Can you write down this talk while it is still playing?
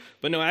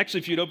But no, actually,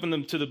 if you'd open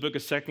them to the book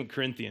of 2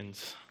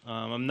 Corinthians,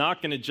 I'm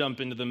not going to jump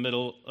into the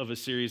middle of a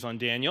series on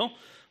Daniel.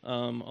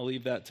 I'll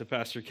leave that to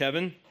Pastor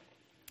Kevin.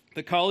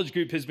 The college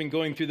group has been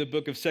going through the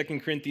book of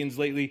 2 Corinthians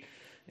lately,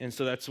 and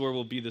so that's where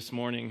we'll be this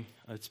morning.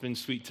 It's been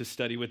sweet to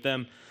study with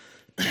them.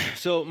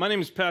 So my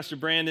name is Pastor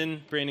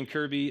Brandon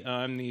Kirby.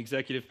 I'm the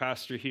executive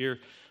pastor here.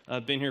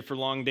 I've been here for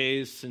long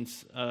days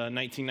since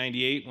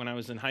 1998 when I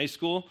was in high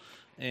school,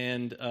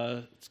 and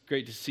it's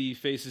great to see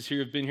faces here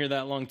who have been here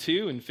that long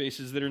too, and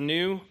faces that are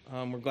new.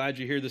 We're glad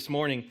you're here this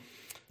morning.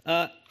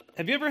 Have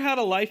you ever had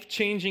a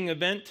life-changing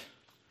event?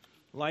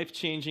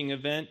 Life-changing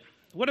event?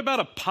 What about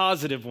a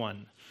positive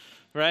one?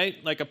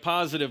 Right? Like a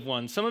positive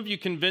one. Some of you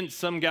convinced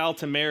some gal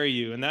to marry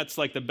you, and that's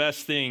like the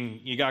best thing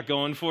you got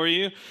going for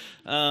you.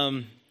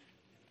 Has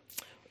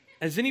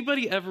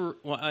anybody ever,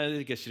 well,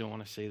 I guess you don't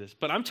want to say this,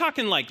 but I'm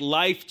talking like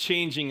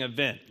life-changing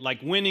event, like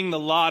winning the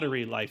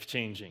lottery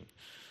life-changing.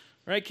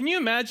 Right? Can you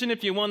imagine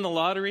if you won the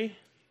lottery?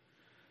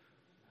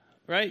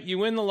 Right? You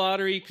win the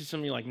lottery, because some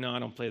of you are like, no, I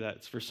don't play that.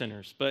 It's for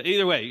sinners. But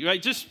either way, right?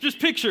 Just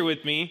picture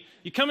with me.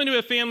 You come into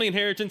a family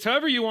inheritance,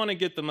 however you want to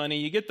get the money,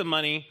 you get the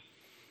money.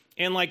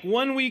 And like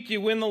 1 week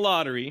you win the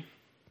lottery.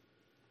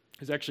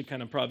 It's actually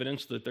kind of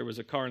providential that there was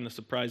a car in the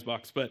surprise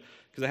box, but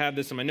because I have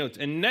this in my notes.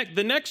 And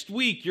the next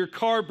week your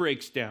car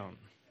breaks down.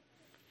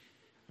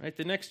 Right?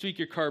 The next week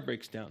your car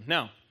breaks down.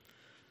 Now,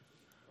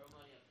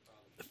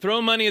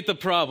 throw money at the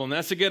problem.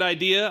 That's a good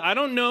idea. I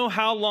don't know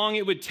how long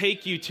it would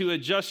take you to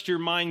adjust your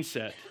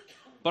mindset.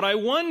 But I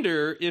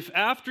wonder if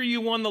after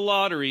you won the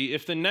lottery,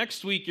 if the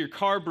next week your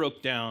car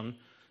broke down,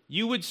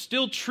 you would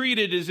still treat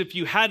it as if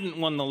you hadn't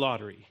won the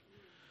lottery.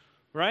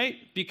 Right?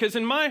 Because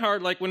in my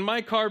heart, like when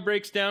my car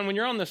breaks down, when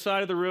you're on the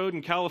side of the road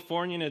in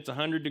California and it's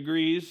 100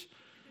 degrees,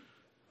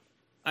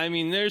 I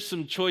mean, there's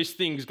some choice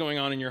things going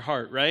on in your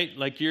heart, right?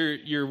 Like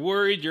you're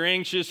worried, you're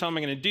anxious, how am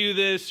I going to do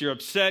this? You're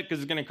upset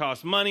because it's going to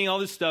cost money, all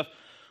this stuff.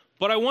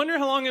 But I wonder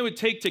how long it would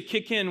take to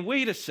kick in,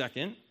 wait a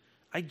second,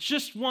 I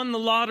just won the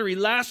lottery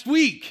last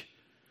week,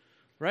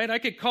 right? I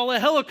could call a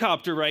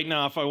helicopter right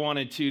now if I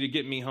wanted to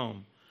get me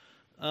home.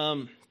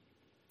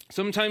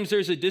 Sometimes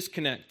there's a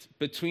disconnect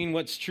between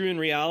what's true in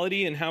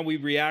reality and how we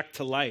react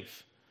to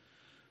life.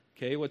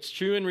 Okay, what's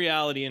true in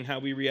reality and how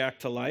we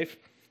react to life.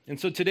 And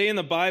so today in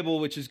the Bible,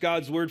 which is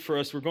God's word for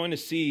us, we're going to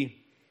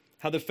see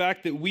how the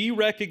fact that we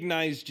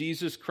recognize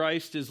Jesus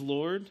Christ as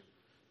Lord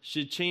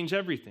should change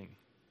everything.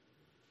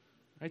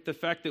 Right? The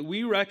fact that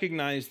we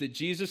recognize that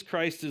Jesus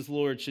Christ is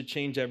Lord should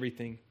change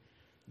everything.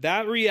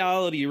 That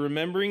reality,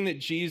 remembering that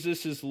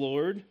Jesus is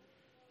Lord,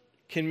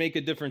 can make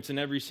a difference in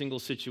every single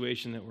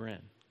situation that we're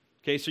in.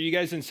 Okay, so you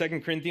guys in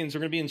 2 Corinthians, we're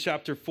going to be in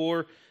chapter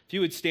 4. If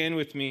you would stand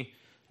with me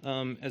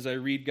as I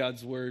read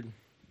God's word.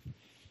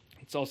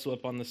 It's also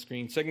up on the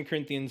screen. 2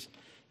 Corinthians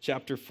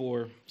chapter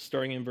 4,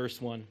 starting in verse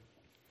 1.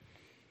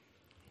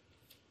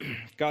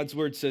 God's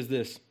word says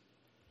this: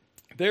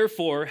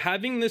 "Therefore,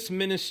 having this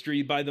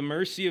ministry by the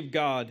mercy of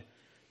God,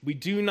 we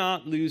do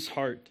not lose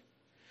heart.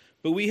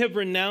 But we have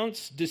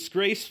renounced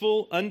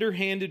disgraceful,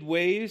 underhanded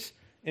ways,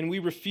 and we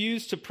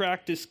refuse to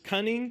practice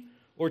cunning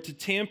or to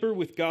tamper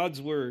with God's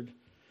word.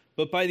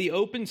 But by the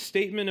open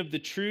statement of the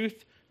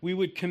truth, we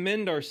would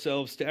commend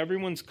ourselves to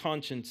everyone's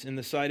conscience in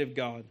the sight of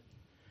God.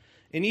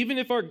 And even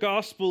if our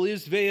gospel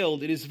is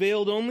veiled, it is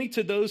veiled only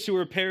to those who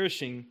are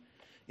perishing.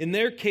 In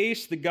their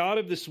case, the God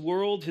of this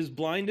world has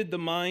blinded the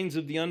minds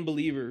of the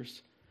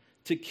unbelievers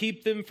to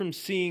keep them from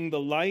seeing the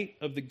light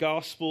of the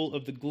gospel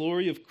of the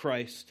glory of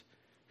Christ,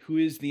 who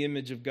is the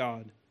image of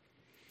God.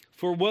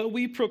 For what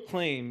we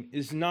proclaim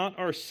is not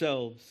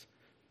ourselves,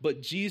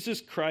 but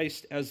Jesus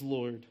Christ as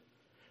Lord,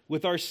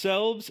 with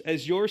ourselves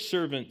as your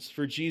servants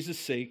for Jesus'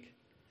 sake.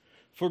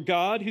 For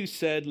God, who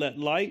said, 'Let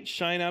light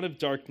shine out of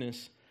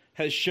darkness,'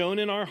 has shone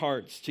in our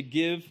hearts to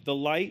give the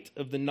light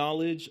of the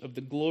knowledge of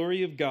the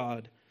glory of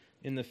God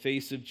in the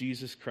face of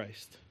Jesus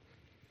Christ."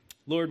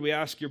 Lord, we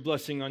ask your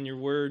blessing on your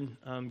word,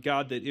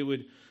 God, that it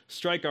would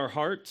strike our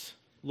hearts.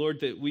 Lord,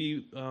 that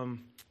we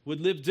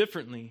would live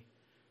differently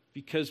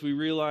because we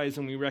realize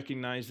and we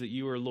recognize that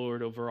you are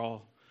Lord over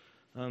all.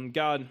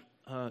 God,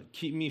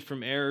 keep me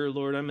from error,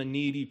 Lord. I'm a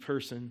needy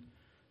person.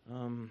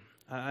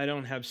 I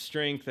don't have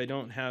strength. I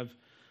don't have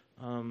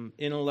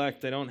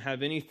intellect. I don't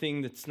have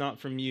anything that's not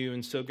from you.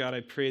 And so, God,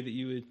 I pray that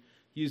you would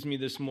use me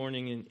this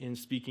morning in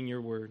speaking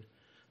your word.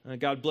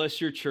 God,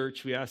 bless your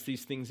church. We ask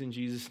these things in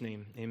Jesus'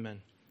 name.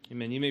 Amen.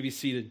 Amen. You may be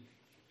seated.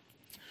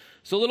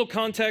 So a little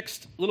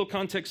context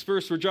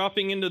first. We're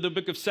dropping into the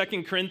book of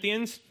 2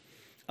 Corinthians.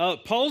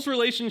 Paul's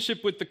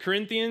relationship with the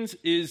Corinthians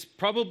is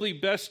probably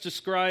best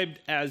described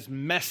as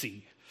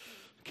messy.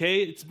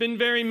 Okay, it's been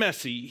very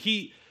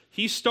messy.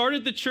 He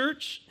started the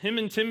church. Him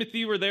and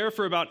Timothy were there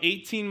for about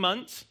 18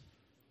 months.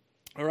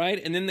 All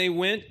right, and then they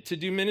went to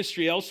do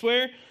ministry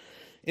elsewhere.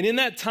 And in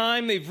that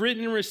time, they've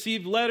written and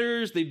received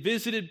letters. They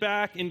visited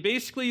back. And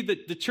basically,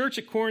 the church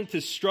at Corinth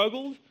has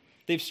struggled.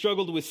 They've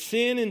struggled with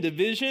sin and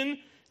division.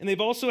 And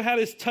they've also had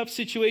this tough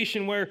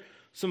situation where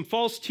some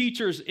false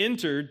teachers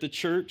entered the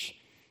church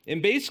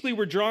and basically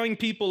were drawing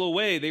people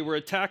away. They were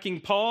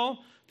attacking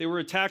Paul. They were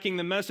attacking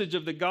the message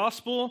of the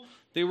gospel.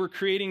 they were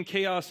creating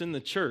chaos in the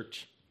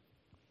church.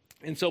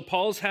 And so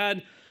Paul's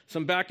had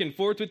some back and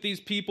forth with these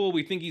people.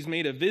 We think he's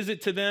made a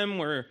visit to them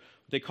where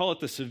they call it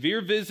the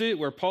severe visit,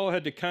 where Paul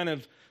had to kind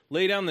of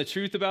lay down the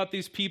truth about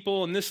these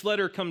people. And this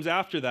letter comes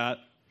after that.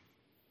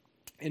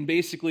 And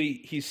basically,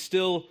 he's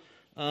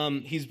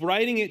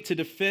writing it to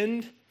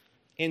defend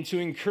and to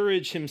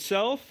encourage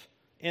himself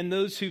and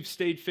those who've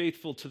stayed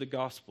faithful to the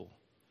gospel.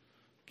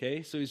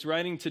 Okay, so he's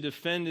writing to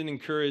defend and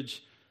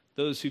encourage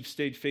those who've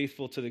stayed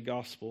faithful to the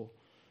gospel.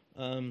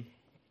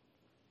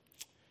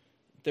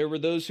 There were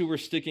those who were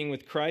sticking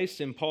with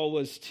Christ, and Paul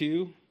was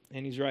too,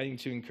 and he's writing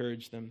to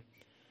encourage them.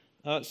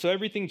 So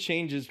everything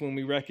changes when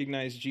we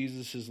recognize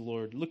Jesus as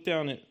Lord. Look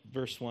down at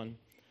verse 1.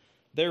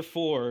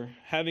 Therefore,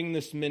 having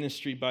this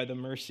ministry by the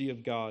mercy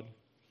of God.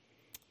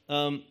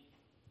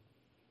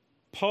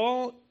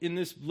 Paul, in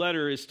this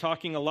letter, is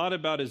talking a lot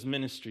about his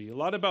ministry, a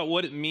lot about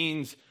what it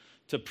means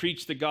to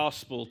preach the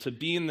gospel, to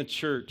be in the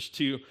church,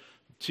 to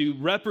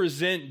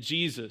represent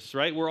Jesus,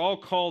 right? We're all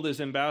called as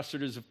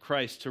ambassadors of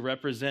Christ to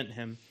represent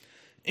him.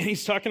 And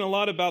he's talking a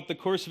lot about the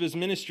course of his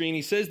ministry, and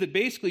he says that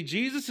basically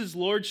Jesus'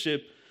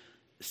 lordship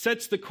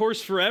sets the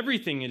course for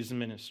everything in his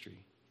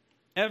ministry.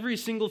 Every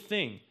single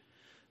thing.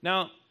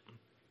 Now,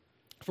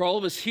 for all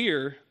of us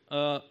here,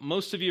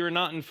 most of you are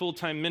not in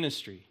full-time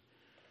ministry.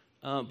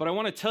 But I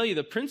want to tell you,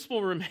 the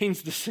principle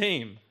remains the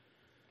same.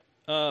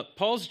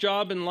 Paul's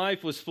job in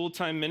life was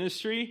full-time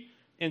ministry,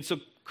 and so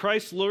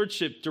Christ's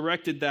lordship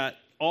directed that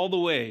all the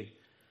way.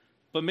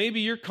 But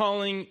maybe your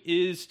calling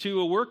is to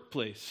a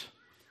workplace.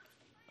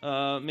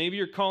 Maybe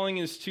your calling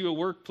is to a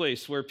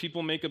workplace where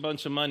people make a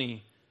bunch of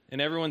money and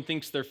everyone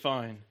thinks they're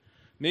fine.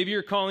 Maybe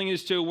your calling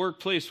is to a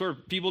workplace where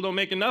people don't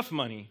make enough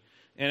money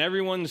and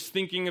everyone's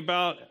thinking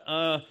about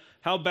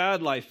how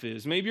bad life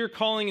is. Maybe your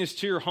calling is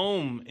to your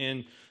home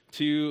and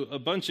to a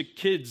bunch of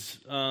kids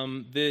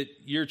that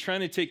you're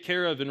trying to take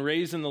care of and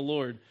raise in the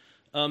Lord.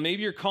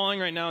 Maybe your calling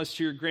right now is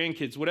to your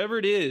grandkids. Whatever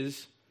it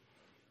is,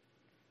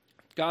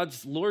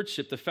 God's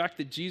lordship, the fact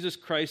that Jesus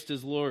Christ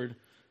is Lord,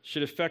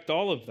 should affect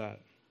all of that.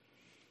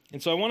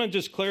 And so I want to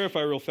just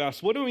clarify real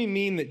fast. What do we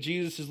mean that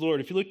Jesus is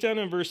Lord? If you look down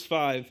in verse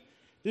 5,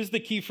 this is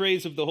the key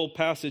phrase of the whole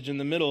passage in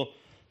the middle.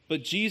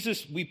 But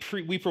Jesus, we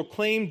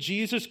proclaim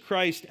Jesus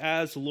Christ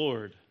as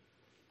Lord.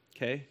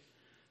 Okay?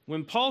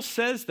 When Paul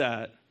says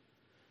that,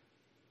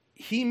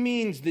 he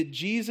means that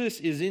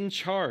Jesus is in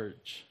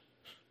charge.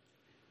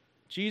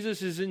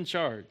 Jesus is in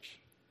charge.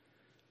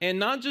 And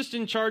not just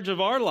in charge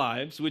of our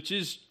lives, which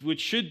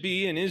should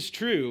be and is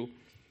true,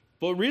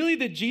 but really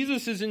that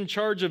Jesus is in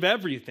charge of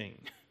everything.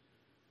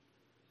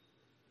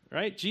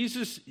 Right?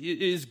 Jesus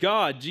is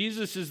God.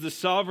 Jesus is the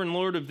sovereign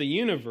Lord of the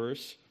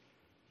universe.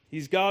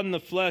 He's God in the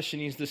flesh,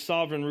 and he's the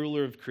sovereign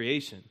ruler of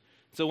creation.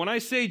 So when I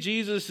say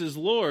Jesus is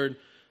Lord,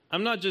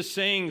 I'm not just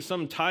saying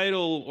some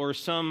title or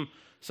some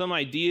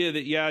idea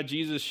that, yeah,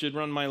 Jesus should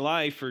run my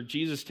life or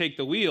Jesus take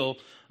the wheel.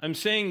 I'm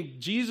saying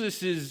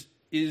Jesus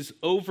is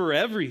over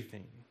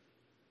everything.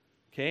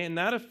 Okay? And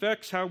that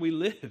affects how we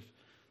live.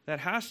 That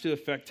has to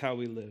affect how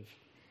we live.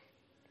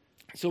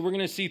 So we're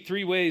going to see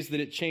three ways that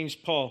it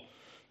changed Paul.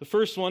 The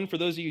first one, for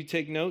those of you who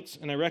take notes,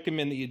 and I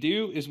recommend that you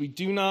do, is we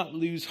do not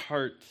lose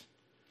heart.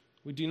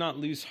 We do not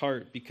lose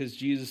heart because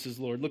Jesus is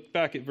Lord. Look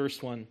back at verse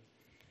 1.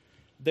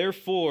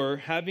 Therefore,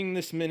 having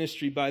this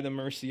ministry by the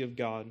mercy of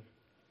God.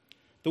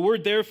 The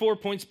word therefore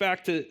points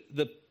back to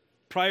the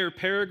prior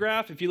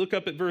paragraph. If you look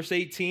up at verse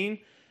 18,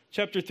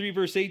 chapter 3,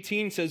 verse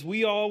 18 says,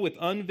 we all with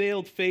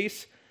unveiled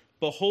face,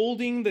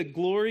 beholding the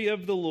glory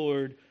of the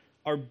Lord,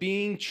 are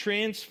being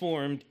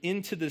transformed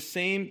into the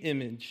same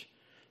image,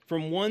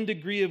 from one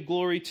degree of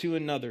glory to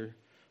another.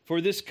 For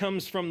this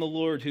comes from the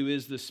Lord who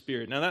is the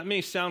Spirit. Now that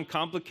may sound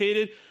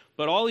complicated,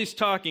 but all he's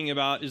talking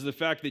about is the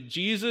fact that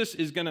Jesus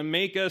is going to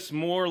make us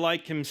more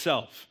like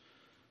himself.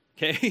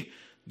 Okay?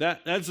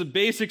 That's the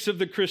basics of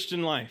the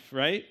Christian life,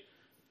 right?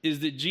 Is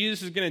that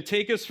Jesus is going to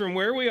take us from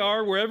where we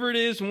are, wherever it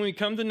is when we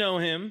come to know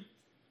him,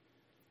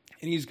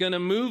 and he's going to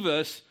move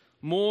us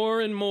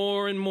more and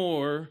more and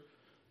more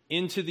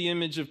into the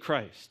image of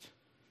Christ.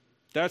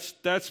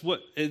 That's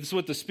what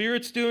the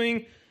Spirit's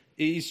doing.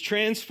 He's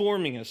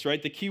transforming us,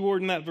 right? The key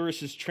word in that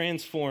verse is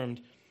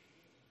transformed.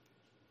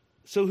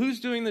 So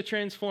who's doing the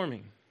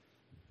transforming?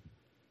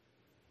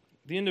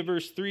 The end of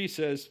verse 3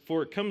 says,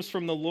 for it comes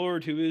from the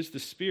Lord who is the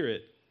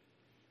Spirit.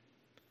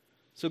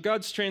 So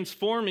God's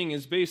transforming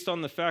is based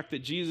on the fact that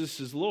Jesus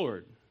is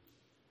Lord.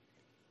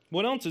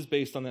 What else is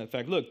based on that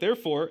fact? Look,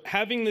 therefore,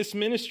 having this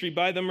ministry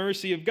by the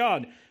mercy of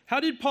God. How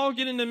did Paul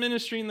get into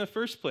ministry in the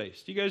first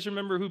place? Do you guys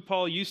remember who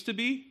Paul used to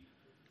be?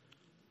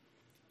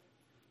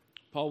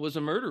 Paul was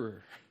a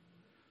murderer.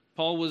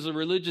 Paul was a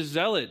religious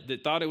zealot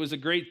that thought it was a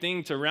great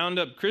thing to round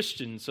up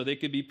Christians so they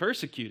could be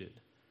persecuted.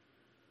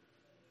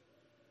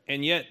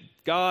 And yet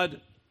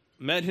God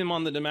met him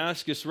on the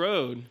Damascus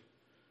Road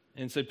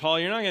and said, Paul,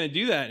 you're not going to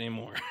do that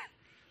anymore.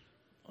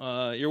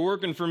 You're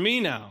working for me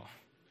now.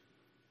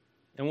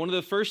 And one of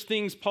the first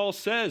things Paul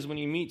says when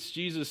he meets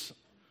Jesus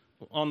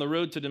on the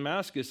road to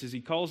Damascus is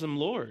he calls him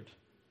Lord.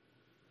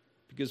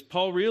 Because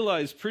Paul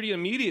realized pretty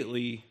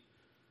immediately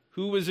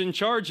who was in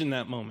charge in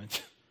that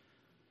moment.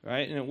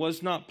 right? And it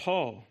was not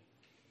Paul.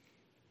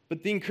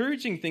 But the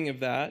encouraging thing of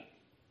that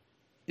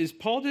is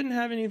Paul didn't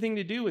have anything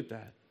to do with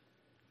that,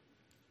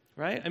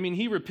 right? I mean,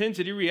 he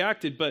repented, he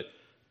reacted, but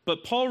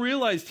Paul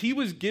realized he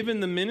was given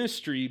the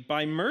ministry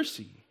by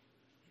mercy,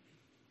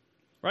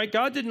 right?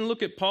 God didn't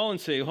look at Paul and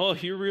say, "Oh,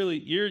 you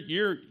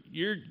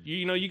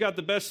got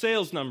the best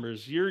sales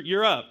numbers.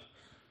 You're up."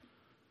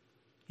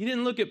 He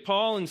didn't look at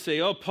Paul and say,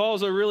 "Oh,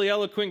 Paul's a really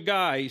eloquent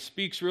guy. He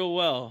speaks real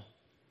well.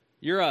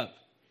 You're up."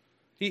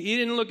 He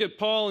didn't look at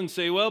Paul and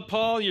say, "Well,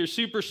 Paul, you're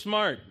super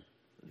smart.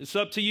 It's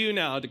up to you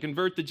now to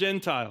convert the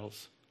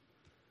Gentiles."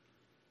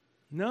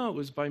 No, it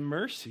was by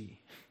mercy,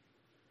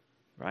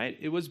 right?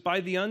 It was by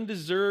the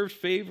undeserved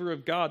favor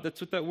of God.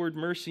 That's what that word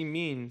mercy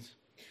means.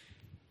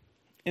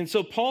 And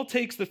so Paul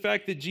takes the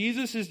fact that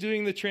Jesus is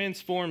doing the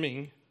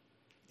transforming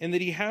and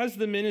that he has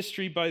the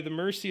ministry by the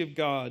mercy of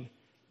God.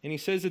 And he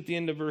says at the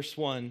end of verse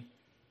 1,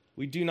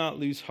 we do not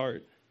lose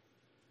heart.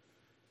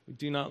 We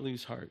do not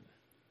lose heart.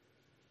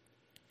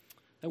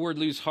 That word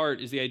lose heart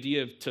is the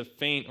idea of to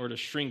faint or to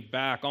shrink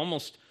back.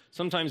 Almost,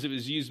 sometimes it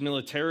was used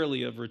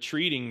militarily of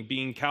retreating,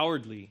 being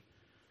cowardly.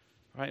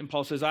 Right? And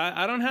Paul says,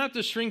 I don't have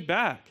to shrink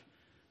back.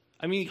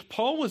 I mean,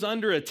 Paul was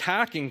under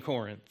attack in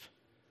Corinth.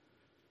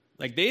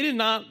 Like they did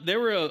not, there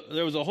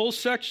was a whole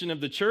section of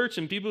the church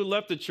and people who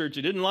left the church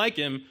who didn't like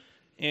him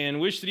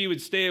and wished that he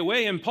would stay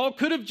away. And Paul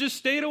could have just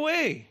stayed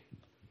away.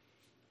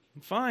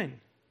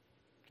 Fine.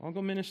 I'll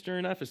go minister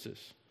in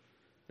Ephesus.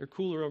 They're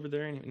cooler over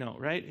there anyway. No,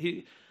 right?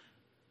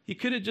 He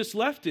could have just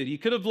left it. He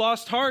could have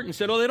lost heart and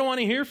said, "Oh, they don't want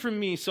to hear from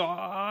me, so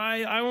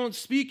I won't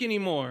speak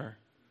anymore."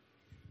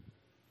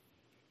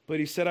 But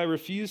he said, "I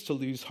refuse to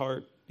lose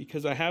heart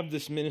because I have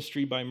this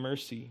ministry by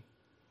mercy."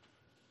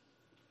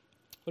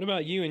 What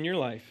about you in your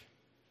life?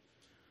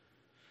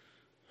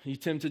 Are you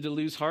tempted to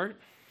lose heart?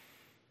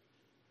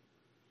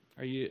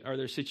 Are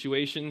there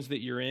situations that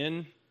you're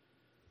in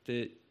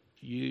that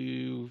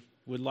you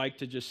would like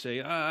to just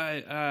say,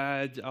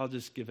 I'll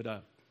just give it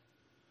up?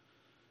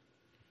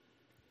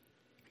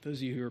 Those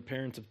of you who are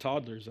parents of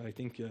toddlers, I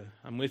think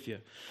I'm with you,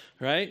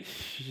 right?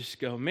 You just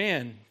go,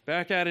 man,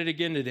 back at it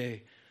again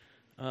today.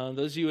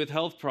 Those of you with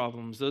health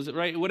problems,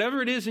 right?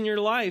 Whatever it is in your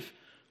life,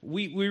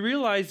 we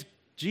realize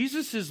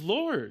Jesus is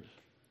Lord.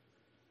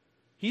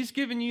 He's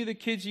given you the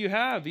kids you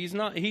have.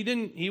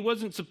 He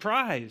wasn't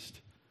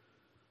surprised,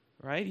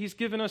 right? He's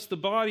given us the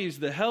bodies,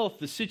 the health,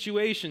 the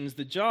situations,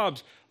 the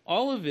jobs.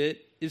 All of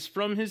it is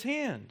from his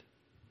hand.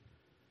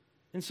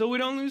 And so we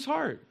don't lose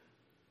heart.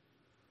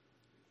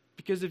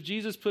 Because if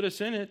Jesus put us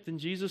in it, then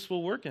Jesus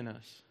will work in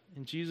us.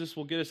 And Jesus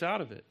will get us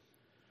out of it.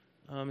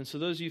 And so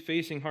those of you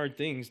facing hard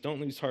things, don't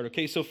lose heart.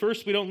 Okay, so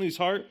first, we don't lose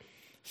heart.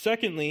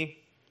 Secondly,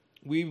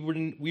 we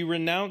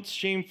renounce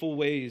shameful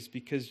ways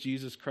because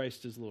Jesus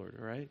Christ is Lord,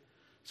 all right?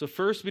 So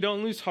first, we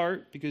don't lose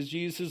heart because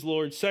Jesus is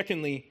Lord.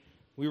 Secondly,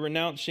 we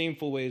renounce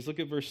shameful ways. Look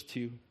at verse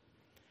 2.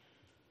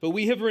 But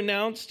we have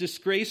renounced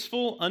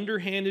disgraceful,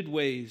 underhanded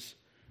ways.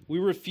 We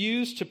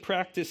refuse to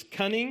practice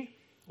cunning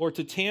or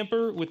to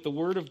tamper with the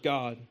word of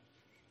God.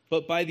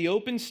 But by the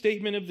open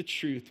statement of the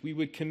truth, we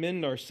would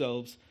commend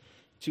ourselves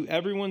to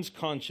everyone's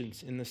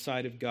conscience in the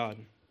sight of God.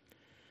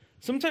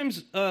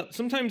 Sometimes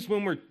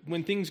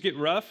when things get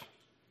rough,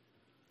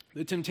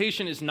 the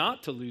temptation is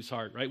not to lose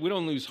heart, right? We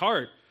don't lose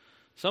heart.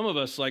 Some of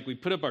us, we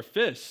put up our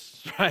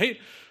fists, right?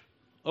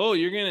 Oh,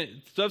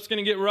 stuff's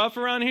gonna get rough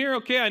around here?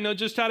 Okay, I know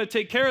just how to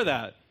take care of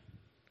that.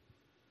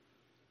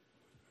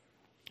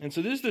 And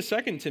so this is the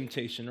second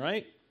temptation,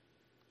 right?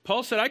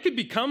 Paul said, I could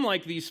become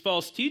like these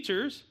false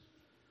teachers.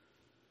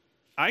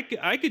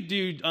 I could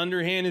do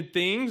underhanded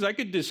things. I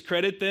could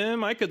discredit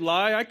them. I could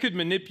lie. I could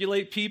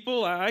manipulate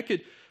people. I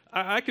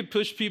could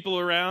push people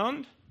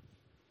around.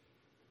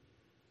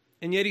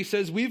 And yet he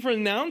says, we've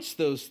renounced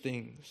those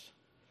things.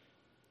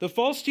 The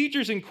false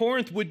teachers in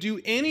Corinth would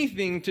do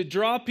anything to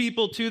draw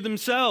people to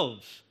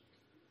themselves.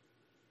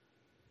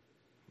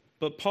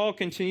 But Paul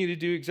continued to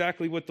do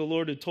exactly what the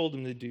Lord had told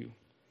him to do,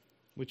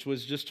 which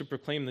was just to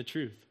proclaim the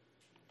truth.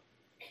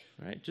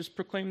 Right? Just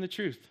proclaim the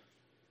truth.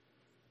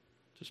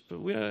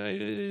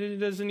 It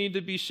doesn't need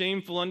to be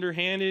shameful,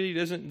 underhanded.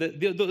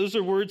 Those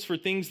are words for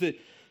things that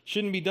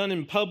shouldn't be done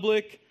in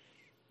public.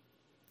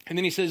 And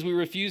then he says we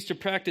refuse to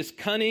practice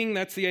cunning.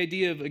 That's the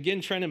idea of, again,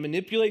 trying to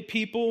manipulate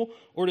people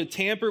or to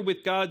tamper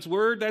with God's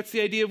word. That's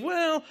the idea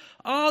of,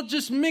 I'll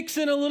just mix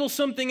in a little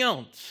something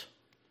else.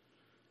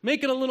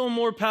 Make it a little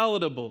more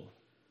palatable.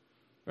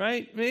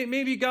 Right?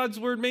 Maybe God's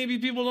word, maybe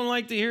people don't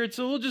like to hear it,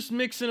 so we'll just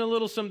mix in a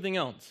little something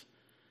else.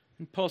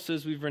 And Paul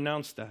says we've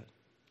renounced that.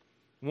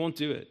 Won't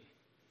do it.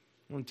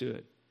 Won't do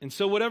it. And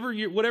so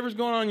whatever's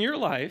going on in your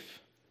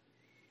life,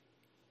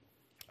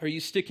 are you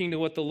sticking to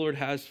what the Lord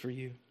has for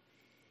you?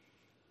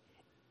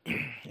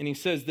 And he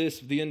says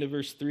this at the end of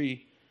verse 2.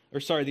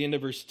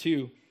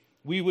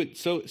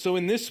 So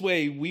in this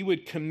way, we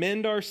would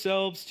commend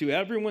ourselves to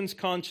everyone's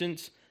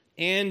conscience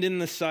and in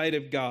the sight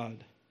of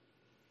God.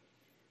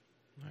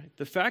 Right?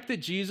 The fact that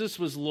Jesus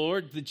was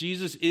Lord, that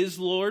Jesus is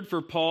Lord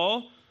for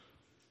Paul,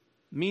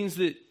 means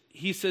that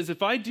he says,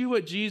 if I do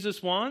what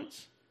Jesus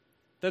wants,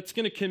 that's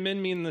going to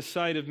commend me in the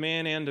sight of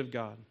man and of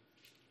God.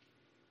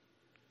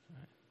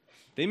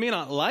 They may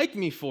not like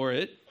me for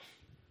it.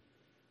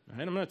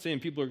 Right? I'm not saying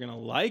people are going to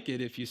like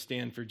it if you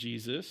stand for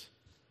Jesus.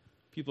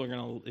 People are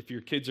going to, if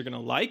your kids are going to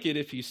like it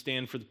if you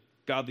stand for the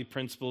godly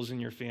principles in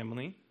your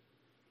family.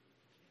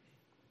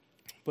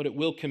 But it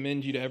will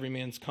commend you to every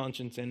man's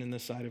conscience and in the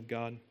sight of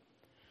God.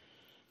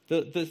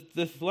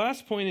 The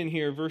last point in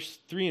here, verse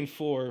 3 and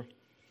 4,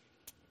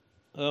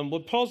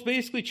 what Paul's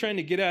basically trying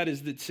to get at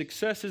is that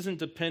success isn't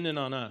dependent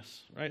on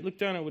us. Right? Look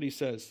down at what he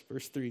says,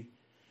 verse 3.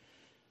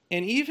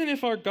 And even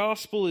if our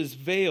gospel is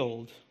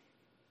veiled,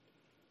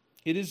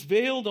 it is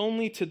veiled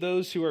only to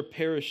those who are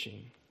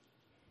perishing.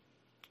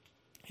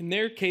 In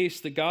their case,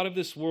 the God of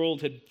this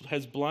world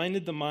has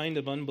blinded the mind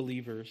of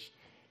unbelievers,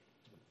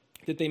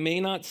 that they may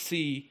not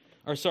see,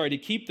 to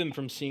keep them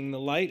from seeing the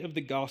light of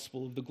the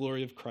gospel of the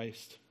glory of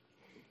Christ.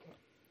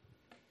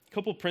 A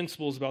couple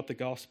principles about the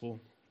gospel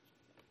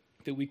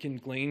that we can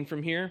glean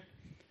from here.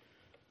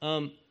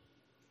 The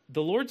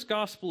Lord's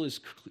gospel is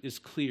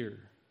clear.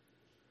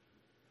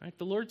 Right?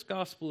 The Lord's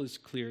gospel is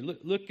clear.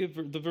 Look at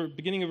the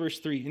beginning of verse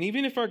 3. And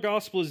even if our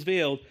gospel is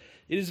veiled,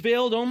 it is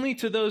veiled only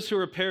to those who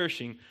are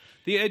perishing.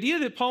 The idea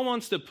that Paul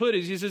wants to put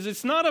is, he says,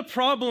 it's not a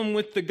problem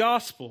with the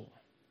gospel.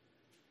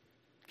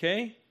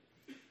 Okay?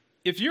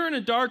 If you're in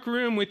a dark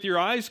room with your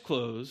eyes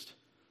closed,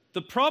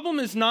 the problem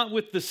is not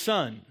with the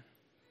sun.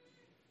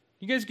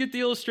 You guys get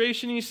the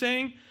illustration he's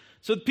saying?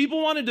 So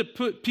people wanted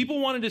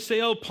to say,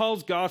 oh,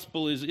 Paul's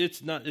gospel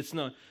it's not.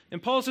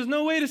 And Paul says,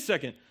 no, wait a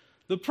second.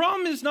 The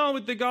problem is not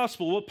with the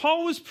gospel. What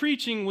Paul was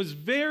preaching was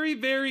very,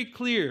 very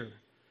clear,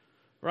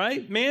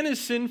 right? Man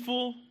is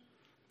sinful.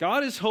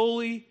 God is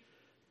holy.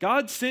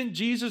 God sent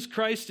Jesus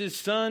Christ, his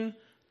son,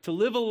 to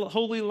live a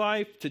holy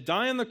life, to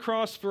die on the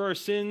cross for our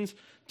sins,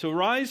 to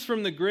rise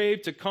from the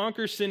grave, to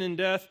conquer sin and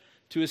death,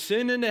 to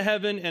ascend into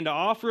heaven, and to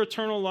offer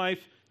eternal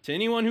life to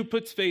anyone who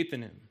puts faith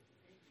in him.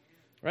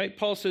 Right?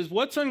 Paul says,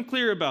 what's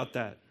unclear about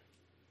that?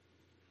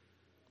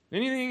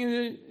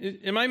 Anything?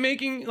 Am I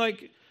making,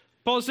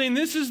 Paul's saying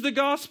this is the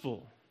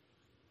gospel,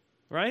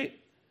 right?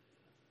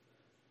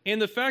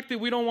 And the fact that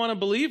we don't want to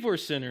believe we're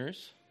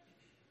sinners,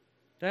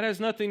 that has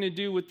nothing to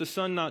do with the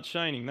sun not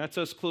shining. That's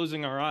us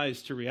closing our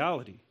eyes to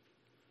reality.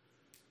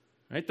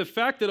 Right? The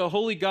fact that a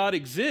holy God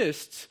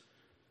exists,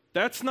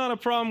 that's not a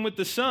problem with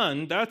the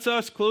sun. That's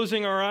us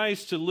closing our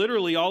eyes to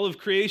literally all of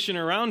creation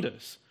around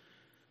us.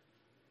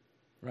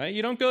 Right?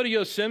 You don't go to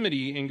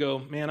Yosemite and go,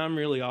 man, I'm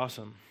really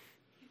awesome.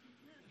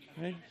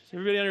 Right? Has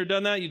everybody ever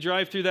done that? You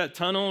drive through that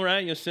tunnel,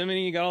 right?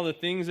 Yosemite, you got all the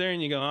things there,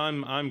 and you go,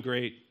 I'm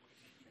great.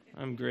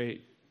 I'm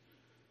great.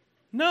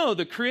 No,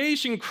 the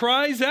creation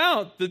cries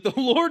out that the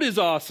Lord is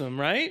awesome,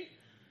 right?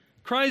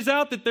 Cries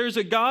out that there's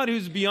a God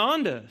who's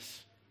beyond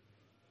us.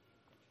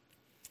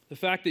 The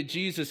fact that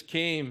Jesus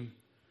came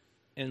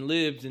and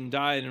lived and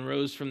died and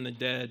rose from the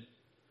dead,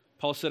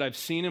 Paul said, I've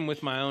seen him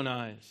with my own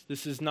eyes.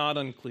 This is not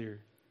unclear.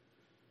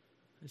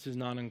 This is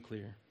not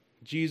unclear.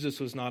 Jesus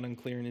was not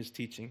unclear in his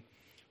teaching.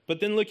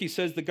 But then look, he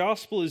says, the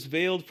gospel is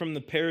veiled from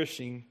the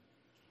perishing.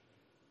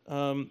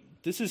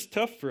 This is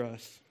tough for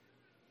us.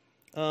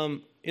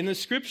 In the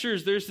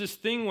scriptures, there's this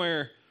thing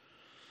where,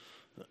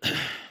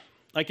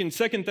 like in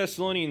 2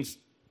 Thessalonians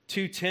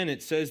 2:10,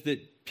 it says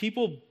that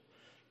people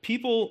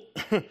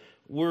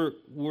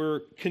were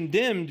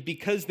condemned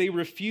because they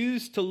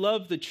refused to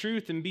love the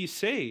truth and be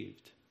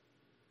saved.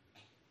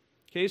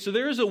 Okay, so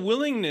there is a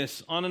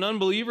willingness on an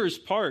unbeliever's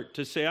part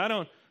to say, I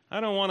don't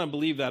want to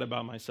believe that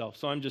about myself,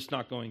 so I'm just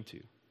not going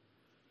to.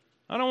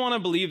 I don't want to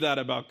believe that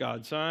about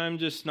God, so I'm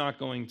just not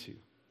going to.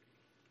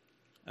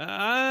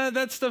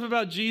 That stuff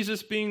about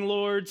Jesus being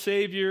Lord,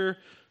 Savior,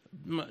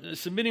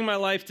 submitting my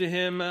life to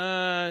him,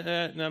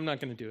 no, I'm not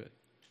going to do it.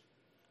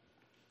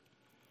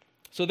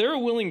 So they're a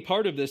willing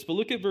part of this, but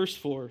look at verse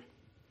 4.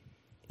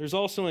 There's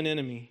also an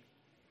enemy.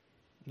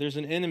 There's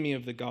an enemy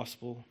of the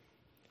gospel.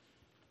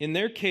 In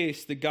their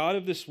case, the God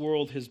of this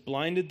world has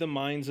blinded the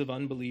minds of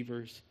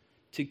unbelievers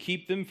to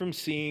keep them from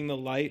seeing the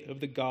light of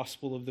the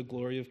gospel of the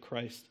glory of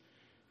Christ,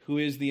 who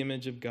is the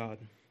image of God.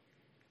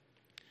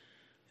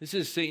 This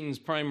is Satan's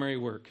primary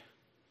work.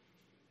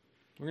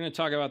 We're going to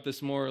talk about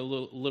this more a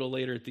little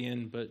later at the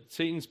end, but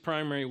Satan's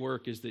primary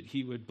work is that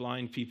he would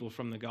blind people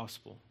from the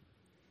gospel.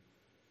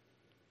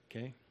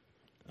 Okay?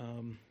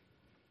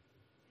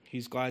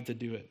 He's glad to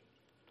do it.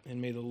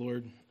 And may the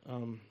Lord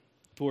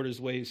thwart his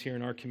ways here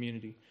in our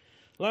community.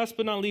 Last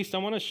but not least, I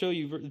want to show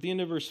you at the end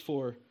of verse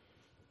 4,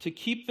 to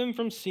keep them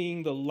from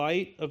seeing the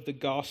light of the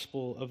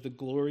gospel of the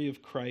glory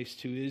of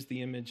Christ, who is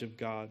the image of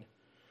God.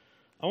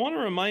 I want to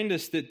remind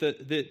us that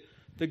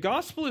the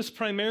gospel is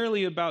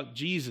primarily about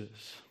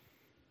Jesus.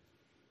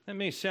 That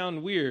may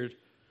sound weird,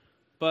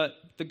 but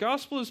the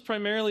gospel is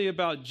primarily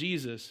about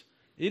Jesus.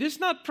 It is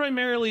not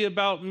primarily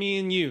about me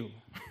and you.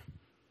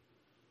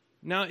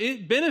 Now,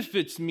 it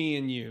benefits me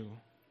and you,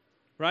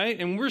 right?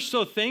 And we're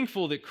so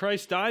thankful that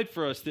Christ died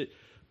for us.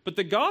 But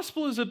the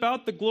gospel is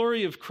about the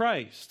glory of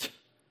Christ.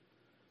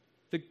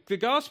 The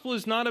gospel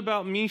is not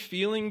about me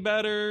feeling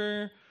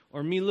better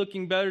or me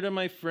looking better to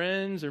my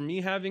friends or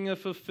me having a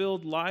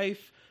fulfilled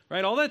life,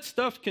 right? All that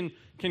stuff can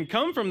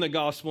come from the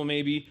gospel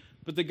maybe,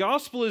 But the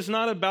gospel is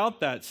not about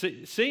that.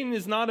 Satan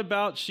is not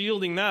about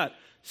shielding that.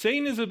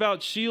 Satan is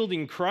about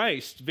shielding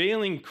Christ,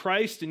 veiling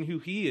Christ in who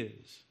he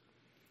is.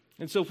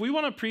 And so if we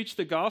want to preach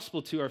the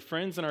gospel to our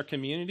friends and our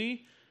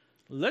community,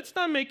 let's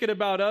not make it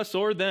about us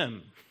or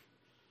them.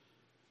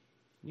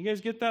 You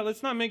guys get that?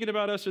 Let's not make it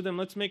about us or them.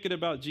 Let's make it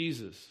about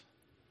Jesus.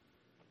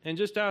 And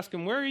just ask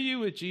them, where are you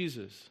with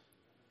Jesus?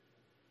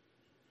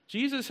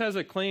 Jesus has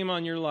a claim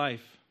on your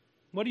life.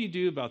 What do you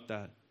do about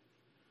that?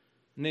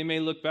 And they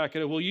may look back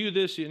at it, well, you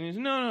this, and he says,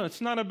 no,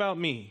 it's not about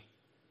me.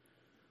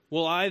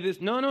 Well, I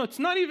this. No, it's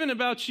not even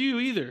about you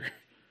either.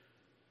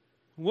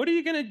 What are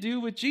you going to do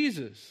with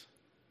Jesus?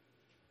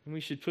 And we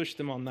should push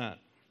them on that.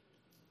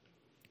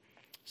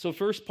 So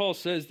first, Paul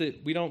says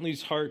that we don't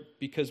lose heart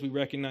because we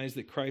recognize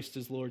that Christ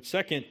is Lord.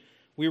 Second,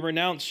 we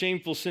renounce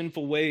shameful,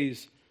 sinful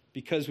ways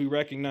because we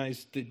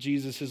recognize that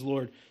Jesus is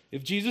Lord.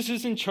 If Jesus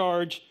is in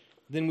charge,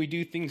 then we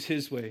do things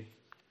his way.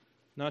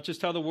 Not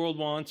just how the world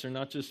wants or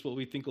not just what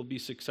we think will be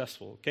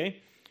successful,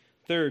 okay?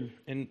 Third,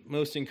 and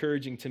most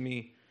encouraging to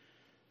me,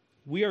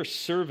 we are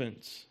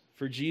servants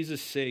for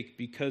Jesus' sake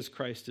because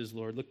Christ is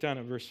Lord. Look down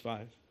at verse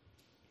 5.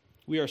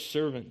 We are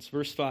servants.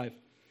 Verse 5.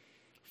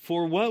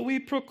 For what we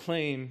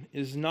proclaim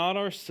is not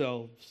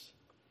ourselves,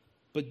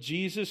 but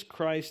Jesus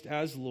Christ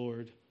as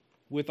Lord,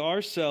 with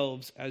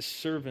ourselves as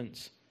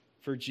servants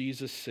for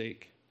Jesus'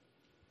 sake.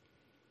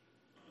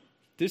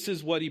 This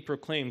is what he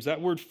proclaims.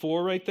 That word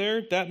 "for" right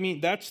there,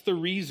 that's the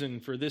reason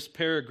for this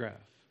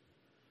paragraph.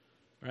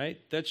 Right?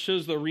 That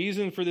shows the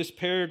reason for this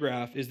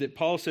paragraph is that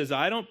Paul says,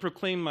 I don't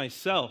proclaim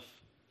myself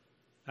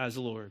as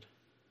Lord.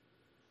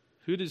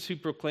 Who does he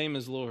proclaim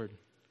as Lord?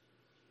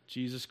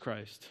 Jesus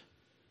Christ.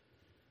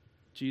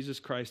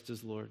 Jesus Christ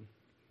is Lord.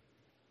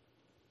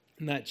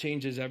 And that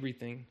changes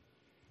everything.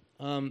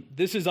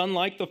 This is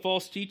unlike the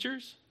false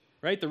teachers,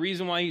 right? The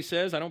reason why he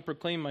says, I don't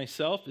proclaim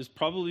myself is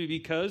probably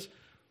because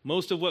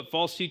most of what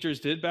false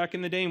teachers did back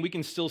in the day, and we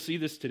can still see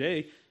this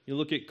today. You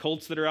look at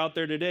cults that are out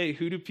there today,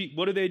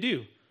 what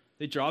do?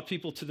 They draw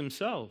people to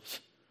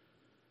themselves,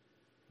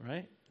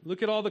 right?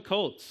 Look at all the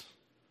cults.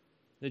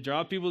 They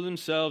draw people to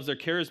themselves. They're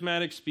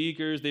charismatic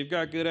speakers. They've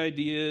got good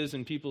ideas,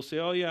 and people say,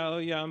 oh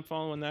yeah, I'm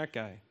following that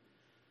guy.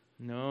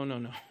 No.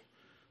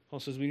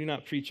 Paul says we do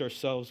not preach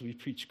ourselves. We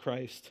preach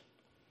Christ.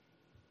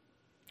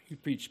 We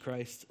preach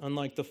Christ,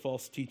 unlike the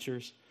false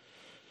teachers.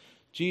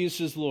 Jesus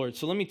is Lord.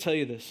 So let me tell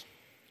you this.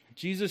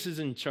 Jesus is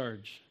in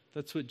charge.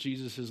 That's what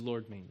Jesus is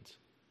Lord means.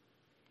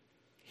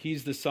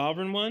 He's the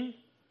sovereign one.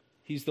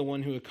 He's the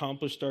one who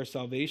accomplished our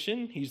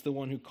salvation. He's the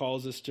one who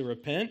calls us to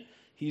repent.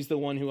 He's the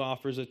one who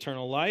offers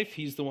eternal life.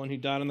 He's the one who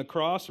died on the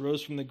cross,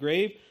 rose from the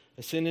grave,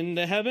 ascended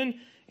into heaven.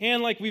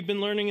 And like we've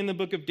been learning in the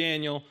book of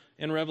Daniel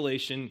and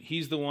Revelation,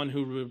 he's the one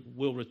who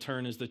will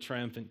return as the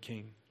triumphant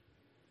king.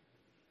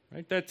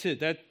 Right? That's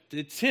it.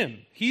 It's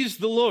him. He's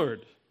the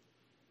Lord.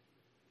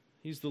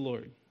 He's the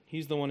Lord.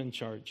 He's the one in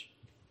charge.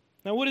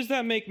 Now, what does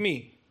that make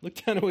me? Look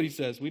down at what he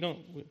says.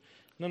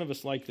 None of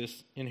us like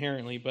this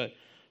inherently, but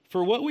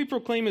for what we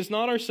proclaim is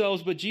not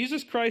ourselves, but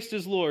Jesus Christ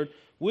is Lord,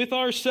 with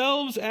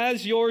ourselves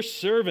as your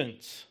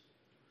servants.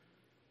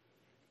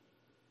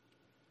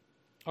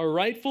 Our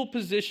rightful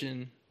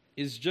position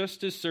is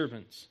just as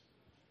servants,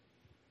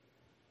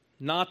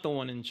 not the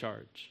one in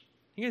charge.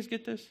 You guys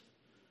get this?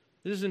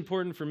 This is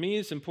important for me.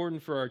 It's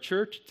important for our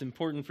church. It's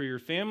important for your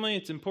family.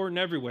 It's important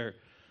everywhere.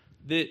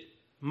 That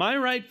my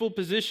rightful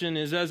position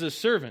is as a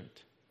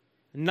servant,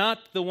 not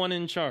the one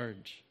in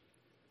charge.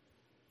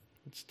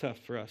 It's tough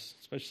for us,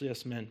 especially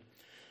us men.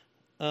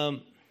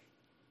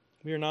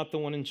 We are not the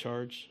one in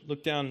charge.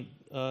 Look down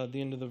the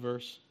end of the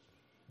verse.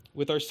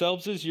 With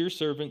ourselves as your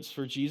servants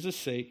for Jesus'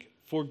 sake,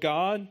 for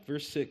God,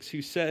 verse 6,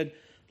 who said,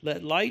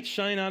 let light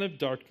shine out of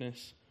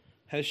darkness,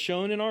 has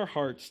shone in our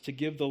hearts to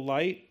give the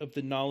light of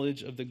the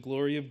knowledge of the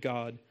glory of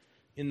God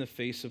in the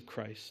face of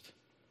Christ.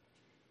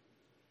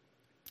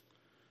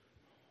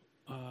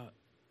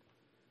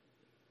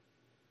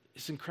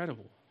 It's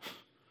incredible.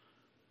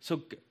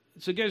 So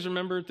you guys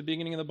remember at the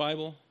beginning of the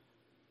Bible,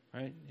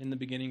 right? In the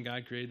beginning,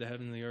 God created the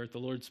heaven and the earth. The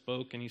Lord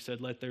spoke and he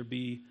said, let there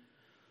be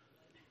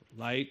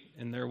light,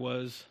 and there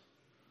was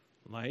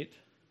light.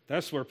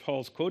 That's where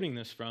Paul's quoting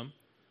this from.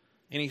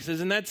 And he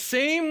says, in that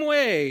same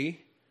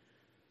way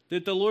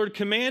that the Lord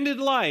commanded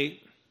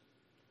light,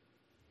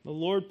 the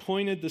Lord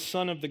pointed the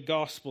sun of the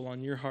gospel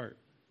on your heart.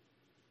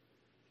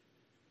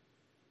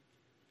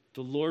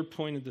 The Lord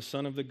pointed the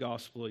sun of the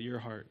gospel at your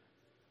heart.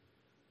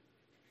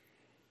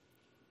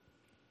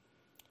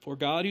 For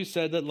God, who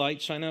said that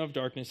light shine out of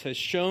darkness, has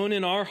shone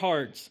in our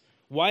hearts.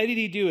 Why did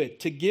he do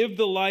it? To give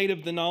the light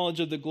of the knowledge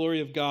of the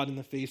glory of God in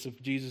the face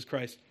of Jesus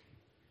Christ.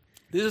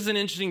 This is an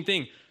interesting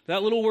thing.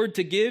 That little word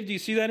 "to give," do you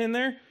see that in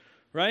there?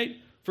 Right?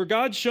 For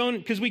God shone,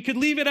 because we could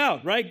leave it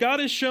out, right? God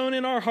has shown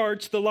in our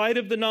hearts the light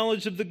of the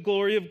knowledge of the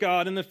glory of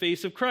God in the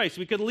face of Christ.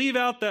 We could leave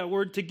out that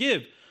word "to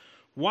give."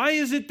 Why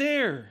is it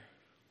there?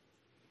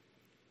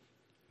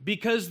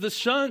 Because the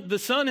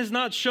sun has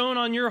not shone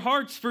on your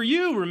hearts for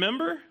you,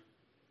 remember?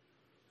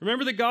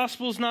 Remember, the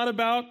gospel is not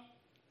about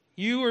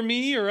you or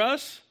me or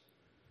us.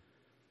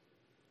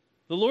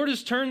 The Lord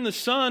has turned the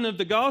sun of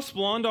the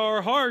gospel onto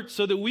our hearts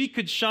so that we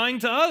could shine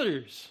to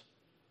others.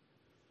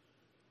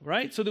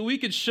 Right? So that we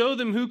could show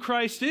them who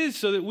Christ is,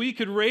 so that we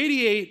could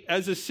radiate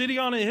as a city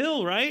on a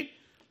hill, right?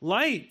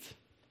 Light.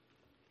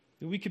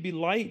 That we could be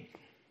light.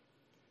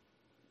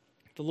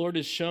 The Lord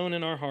has shown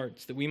in our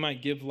hearts that we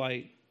might give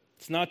light.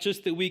 It's not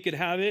just that we could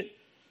have it,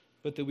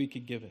 but that we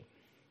could give it.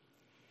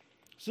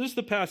 So this is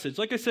the passage.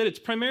 Like I said, it's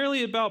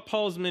primarily about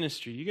Paul's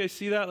ministry. You guys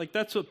see that? Like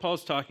that's what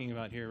Paul's talking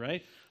about here,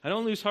 right? I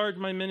don't lose heart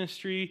in my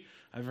ministry.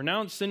 I've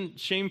renounced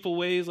shameful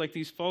ways like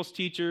these false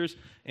teachers.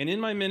 And in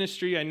my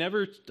ministry, I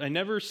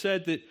never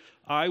said that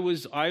I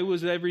was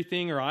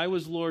everything or I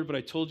was Lord, but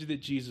I told you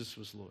that Jesus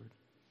was Lord.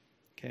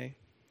 Okay?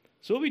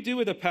 So what we do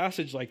with a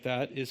passage like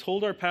that is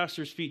hold our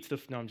pastor's feet to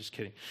the... No, I'm just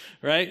kidding.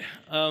 Right?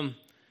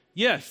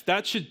 Yes,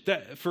 that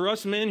for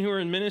us men who are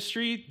in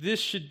ministry, this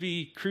should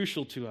be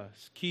crucial to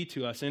us, key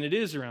to us, and it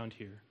is around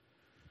here,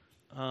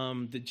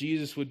 that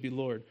Jesus would be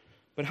Lord.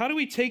 But how do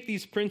we take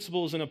these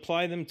principles and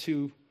apply them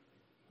to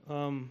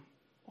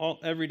all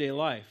everyday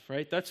life,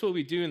 right? That's what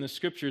we do in the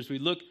scriptures. We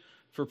look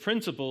for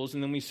principles,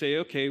 and then we say,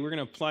 okay, we're going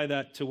to apply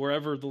that to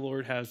wherever the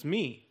Lord has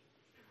me,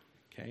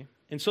 okay?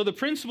 And so the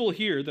principle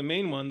here, the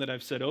main one that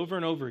I've said over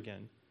and over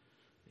again,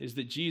 is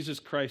that Jesus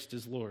Christ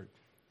is Lord.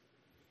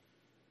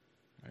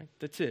 Right?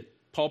 That's it.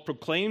 Paul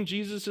proclaimed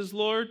Jesus as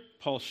Lord.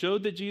 Paul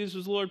showed that Jesus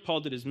was Lord.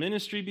 Paul did his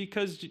ministry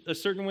because a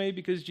certain way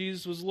because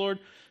Jesus was Lord.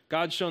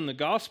 God's shown the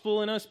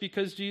gospel in us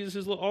because Jesus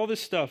is Lord. All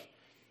this stuff.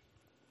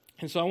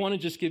 And so I want to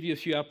just give you a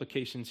few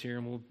applications here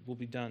and we'll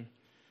be done.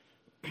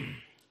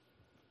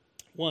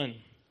 1,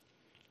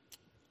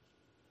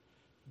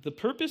 the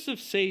purpose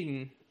of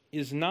Satan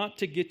is not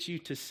to get you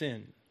to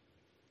sin,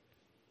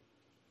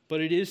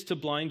 but it is to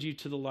blind you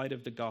to the light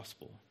of the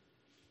gospel.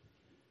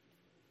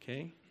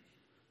 Okay?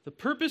 The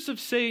purpose of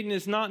Satan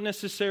is not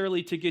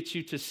necessarily to get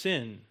you to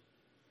sin,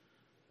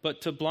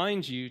 but to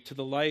blind you to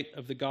the light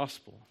of the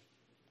gospel.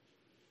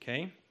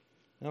 Okay?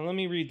 Now let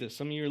me read this.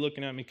 Some of you are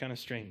looking at me kind of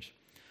strange.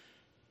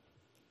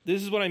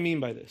 This is what I mean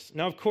by this.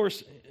 Now, of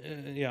course,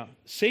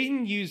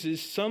 Satan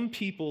uses some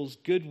people's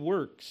good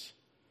works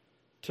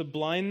to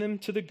blind them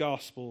to the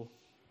gospel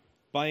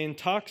by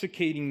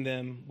intoxicating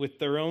them with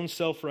their own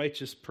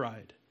self-righteous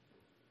pride.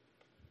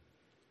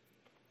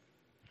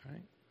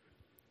 Right?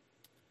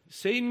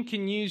 Satan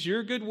can use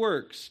your good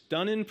works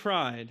done in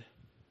pride,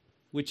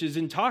 which is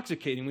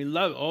intoxicating. We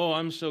love,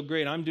 I'm so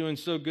great. I'm doing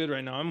so good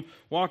right now. I'm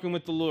walking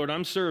with the Lord.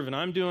 I'm serving.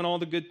 I'm doing all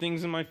the good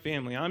things in my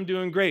family. I'm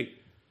doing great.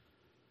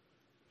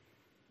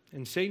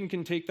 And Satan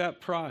can take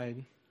that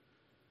pride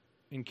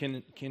and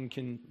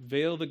can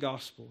veil the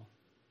gospel,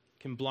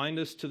 can blind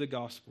us to the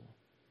gospel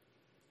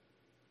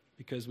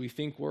because we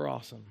think we're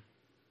awesome.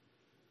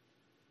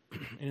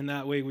 And in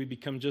that way, we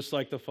become just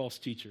like the false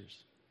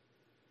teachers,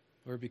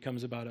 or it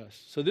becomes about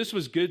us. So this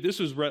was good.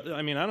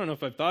 I don't know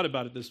if I've thought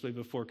about it this way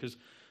before, because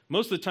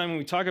most of the time when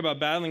we talk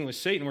about battling with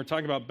Satan, we're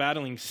talking about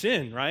battling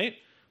sin, right?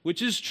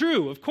 Which is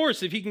true. Of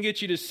course, if he can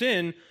get you to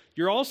sin,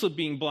 you're also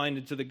being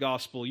blinded to the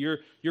gospel.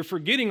 You're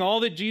forgetting all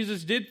that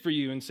Jesus did for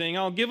you and saying,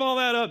 I'll give all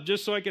that up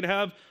just so I could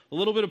have a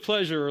little bit of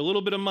pleasure or a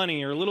little bit of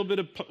money or a little bit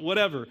of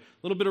whatever, a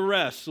little bit of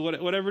rest,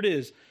 whatever it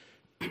is.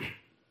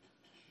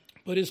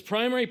 But his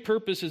primary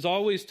purpose is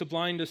always to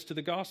blind us to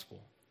the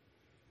gospel.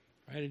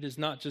 Right? It is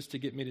not just to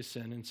get me to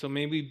sin. And so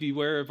may we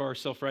beware of our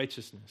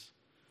self-righteousness.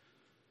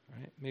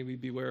 Right? May we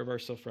beware of our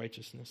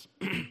self-righteousness.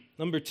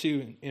 Number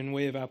 2, in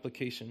way of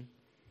application.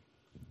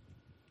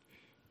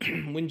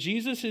 When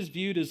Jesus is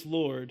viewed as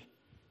Lord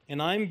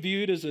and I'm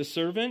viewed as a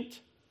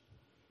servant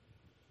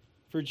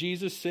for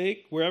Jesus'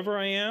 sake, wherever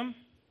I am,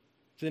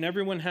 then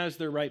everyone has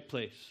their right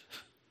place.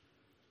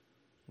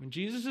 When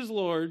Jesus is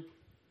Lord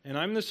and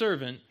I'm the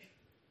servant,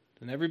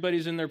 then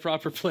everybody's in their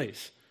proper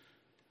place.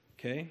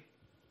 Okay?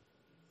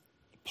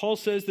 Paul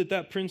says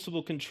that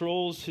principle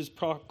controls his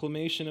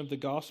proclamation of the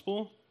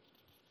gospel,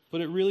 but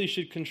it really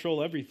should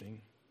control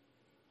everything.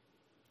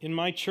 In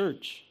my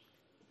church,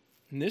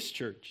 in this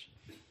church,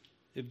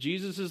 if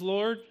Jesus is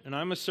Lord and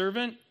I'm a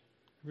servant,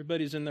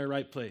 everybody's in their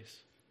right place.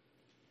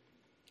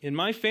 In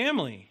my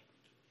family,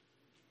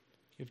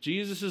 if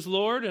Jesus is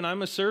Lord and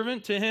I'm a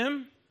servant to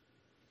him,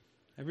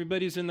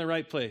 everybody's in the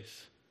right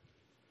place.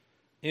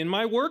 In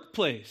my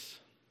workplace,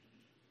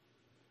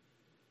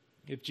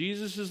 if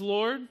Jesus is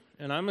Lord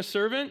and I'm a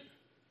servant,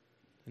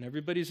 then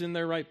everybody's in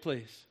their right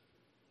place.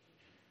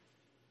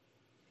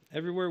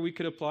 Everywhere we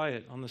could apply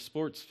it, on the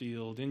sports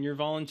field, in your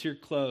volunteer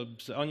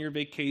clubs, on your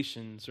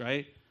vacations,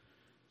 right?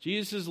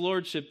 Jesus'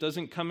 lordship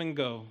doesn't come and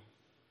go.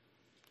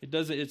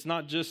 It's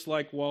not just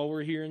like while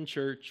we're here in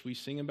church, we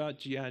sing about,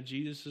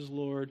 Jesus is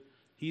Lord,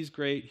 he's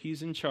great,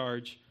 he's in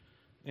charge,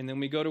 and then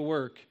we go to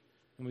work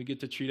and we get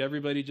to treat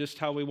everybody just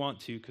how we want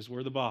to because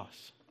we're the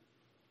boss.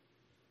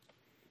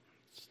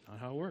 It's not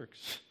how it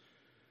works.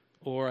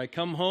 Or I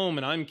come home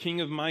and I'm king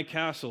of my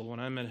castle when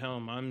I'm at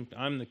home.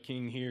 I'm the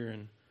king here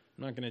and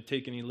I'm not going to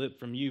take any lip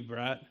from you,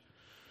 brat.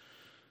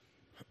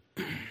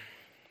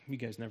 You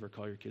guys never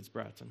call your kids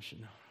brats, I'm sure.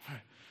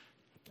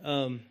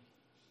 No.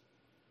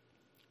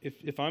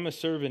 If I'm a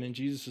servant and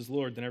Jesus is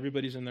Lord, then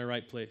everybody's in their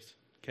right place,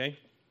 okay?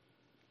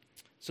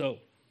 So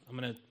I'm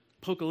going to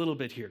poke a little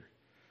bit here.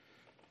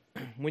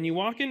 When you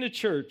walk into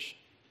church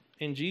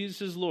and Jesus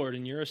is Lord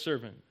and you're a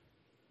servant,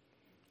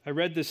 I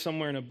read this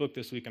somewhere in a book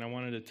this week and I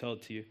wanted to tell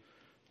it to you.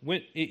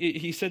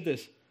 He said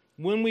this,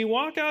 when we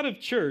walk out of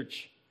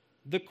church,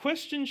 the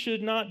question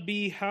should not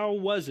be, how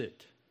was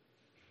it?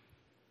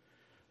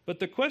 But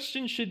the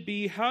question should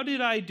be, how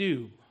did I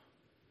do?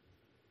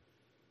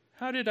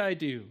 How did I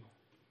do?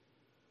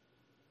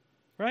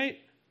 Right?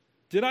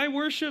 Did I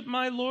worship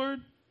my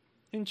Lord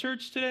in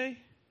church today?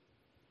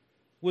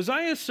 Was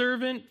I a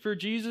servant for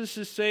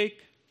Jesus'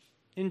 sake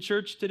in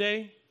church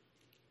today?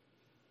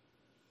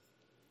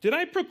 Did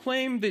I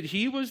proclaim that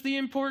he was the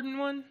important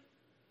one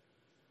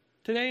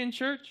today in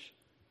church?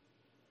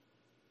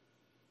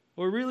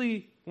 Or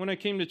really, when I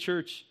came to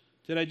church,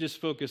 did I just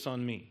focus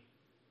on me?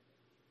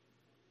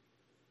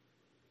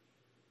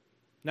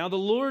 Now the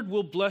Lord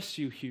will bless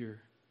you here.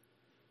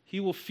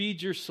 He will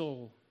feed your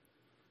soul.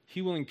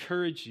 He will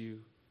encourage you.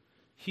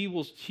 He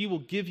will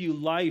give you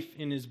life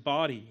in his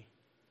body.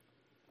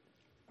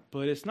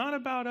 But it's not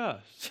about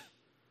us.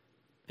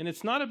 And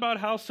it's not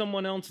about how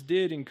someone else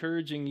did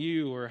encouraging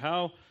you, or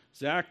how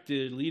Zach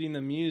did leading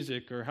the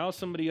music, or how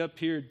somebody up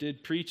here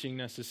did preaching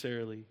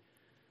necessarily.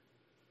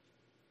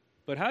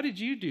 But how did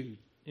you do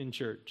in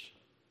church?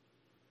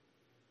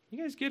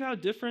 You guys get how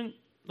different?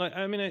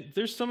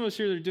 There's some of us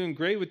here that are doing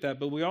great with that,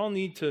 but we all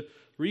need to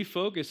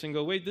refocus and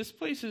go, wait, this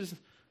place is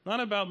not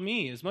about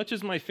me. As much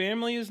as my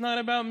family is not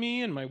about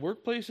me and my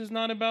workplace is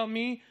not about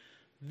me,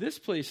 this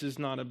place is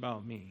not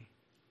about me.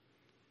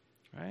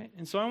 Right?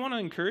 And so I want to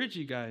encourage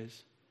you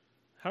guys.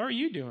 How are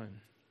you doing?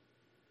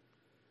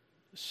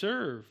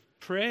 Serve,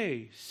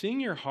 pray, sing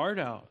your heart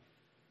out.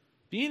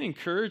 Be an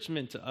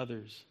encouragement to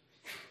others.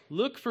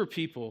 Look for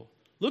people.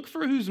 Look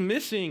for who's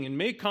missing and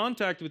make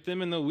contact with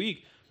them in the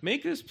week.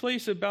 Make this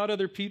place about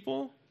other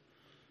people,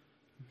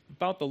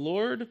 about the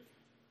Lord,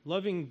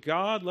 loving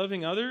God,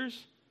 loving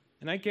others,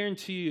 and I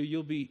guarantee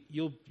you,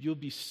 you'll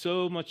be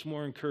so much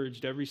more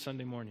encouraged every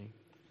Sunday morning.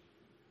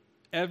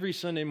 Every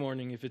Sunday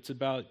morning, if it's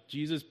about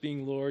Jesus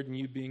being Lord and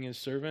you being his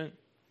servant,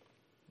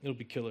 it'll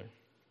be killer.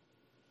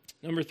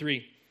 Number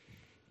 3,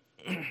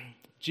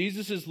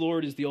 Jesus is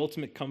Lord is the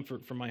ultimate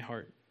comfort for my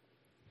heart.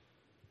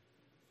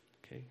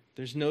 Okay,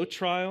 there's no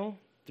trial,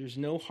 there's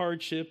no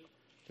hardship,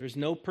 there's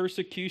no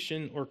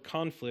persecution or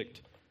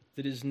conflict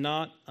that is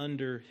not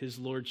under his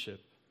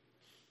lordship.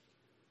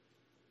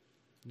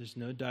 There's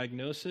no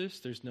diagnosis,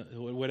 there's no,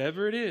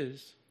 whatever it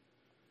is,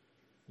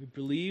 we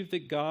believe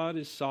that God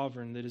is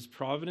sovereign, that his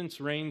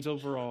providence reigns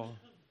over all.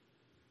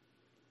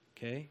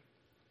 Okay?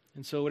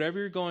 And so whatever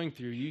you're going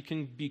through, you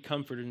can be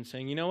comforted in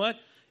saying, you know what?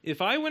 If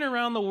I went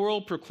around the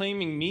world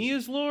proclaiming me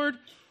as Lord,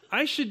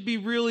 I should be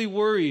really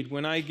worried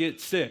when I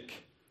get sick.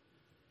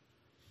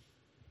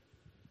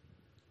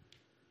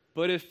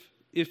 But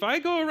if I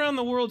go around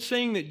the world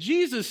saying that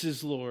Jesus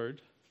is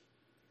Lord,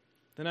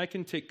 then I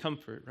can take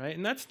comfort, right?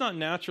 And that's not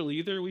natural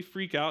either. We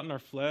freak out in our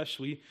flesh.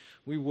 We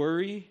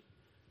worry.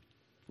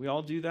 We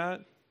all do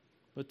that.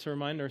 But to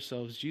remind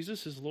ourselves,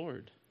 Jesus is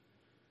Lord.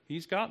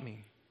 He's got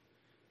me.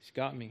 He's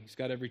got me. He's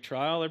got every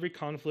trial, every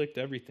conflict,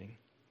 everything.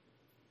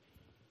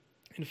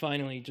 And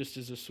finally, just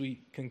as a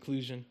sweet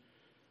conclusion,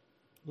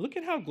 look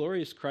at how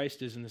glorious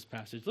Christ is in this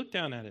passage. Look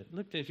down at it.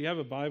 Look if you have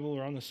a Bible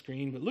or on the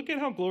screen, but look at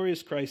how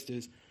glorious Christ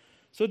is.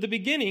 So at the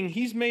beginning,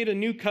 he's made a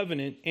new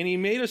covenant, and he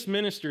made us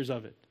ministers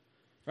of it.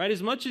 Right?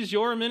 As much as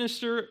you're a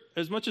minister,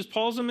 as much as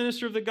Paul's a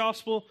minister of the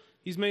gospel,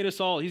 he's made us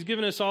all. He's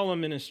given us all a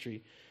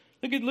ministry.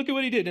 Look at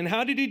what he did. And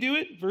how did he do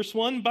it? Verse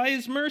 1, by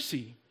his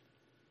mercy.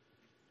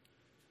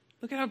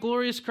 Look at how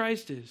glorious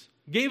Christ is.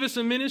 Gave us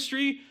a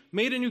ministry,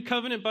 made a new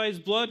covenant by his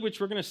blood,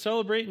 which we're going to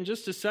celebrate in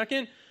just a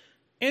second.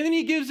 And then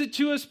he gives it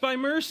to us by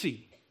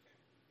mercy.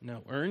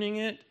 No earning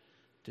it.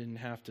 Didn't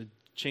have to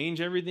change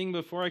everything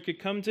before I could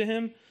come to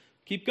him.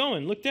 Keep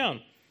going. Look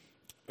down.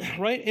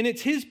 Right? And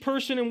it's his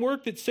person and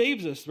work that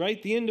saves us,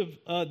 right? The end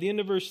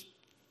of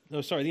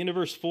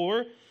verse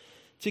 4.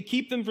 To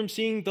keep them from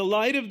seeing the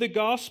light of the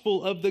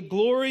gospel of the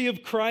glory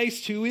of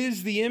Christ, who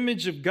is the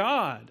image of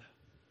God.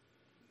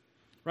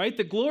 Right?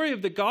 The glory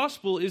of the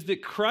gospel is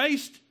that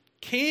Christ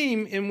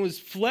came and was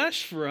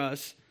flesh for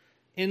us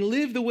and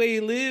lived the way he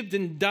lived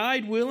and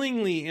died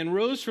willingly and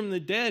rose from the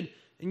dead.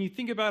 And you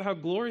think about how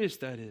glorious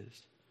that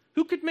is.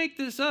 Who could make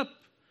this up?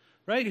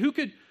 Right?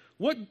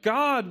 What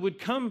God would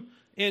come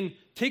and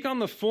take on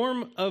the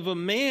form of a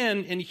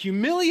man and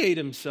humiliate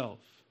himself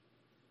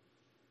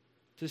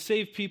to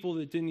save people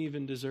that didn't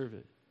even deserve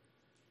it?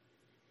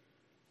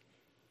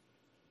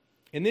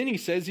 And then he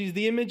says he's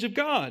the image of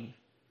God.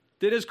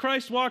 That as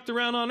Christ walked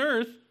around on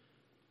earth,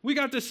 we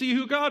got to see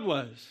who God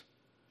was.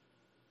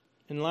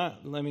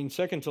 And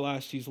second to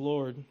last, he's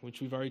Lord,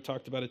 which we've already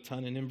talked about a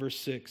ton. And in verse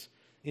 6,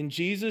 in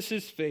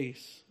Jesus'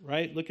 face,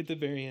 right? Look at the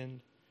very end.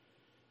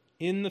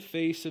 In the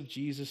face of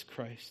Jesus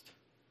Christ.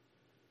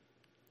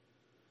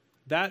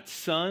 That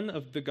sun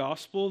of the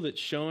gospel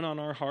that's shone on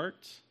our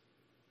hearts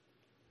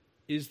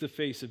is the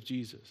face of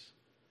Jesus.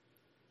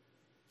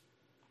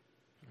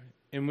 Right?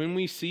 And when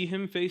we see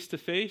him face to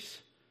face,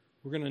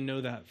 we're going to know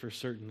that for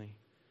certainly.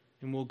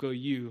 And we'll go,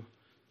 you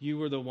You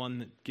were the one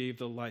that gave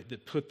the light,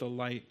 that put the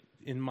light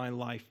in my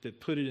life, that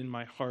put it in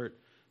my heart,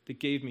 that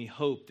gave me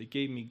hope, that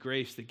gave me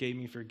grace, that gave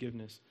me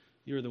forgiveness.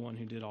 You're the one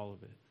who did all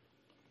of it.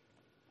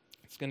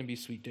 It's going to be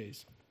sweet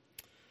days.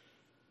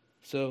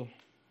 So,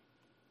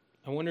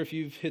 I wonder if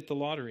you've hit the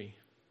lottery.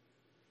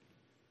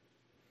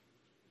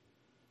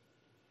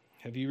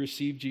 Have you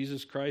received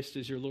Jesus Christ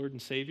as your Lord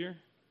and Savior?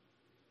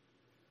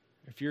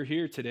 If you're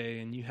here today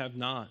and you have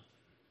not,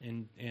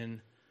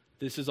 and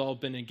this has all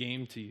been a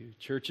game to you,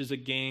 church is a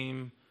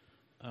game,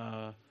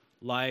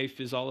 life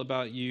is all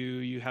about you,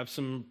 you have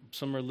some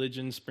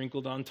religion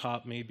sprinkled on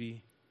top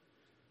maybe,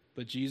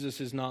 but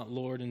Jesus is not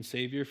Lord and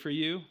Savior for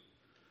you,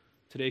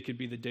 today could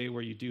be the day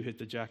where you do hit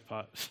the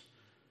jackpot.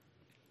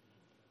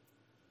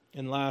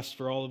 And last,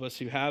 for all of us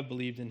who have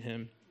believed in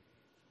him,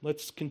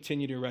 let's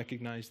continue to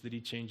recognize that he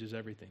changes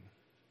everything.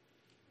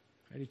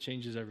 Right? He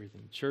changes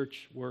everything.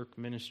 Church, work,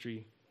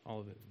 ministry, all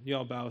of it. You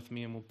all bow with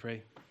me and we'll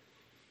pray.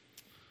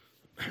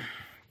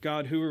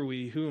 God, who are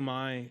we? Who am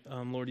I,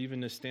 Lord,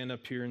 even to stand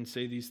up here and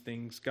say these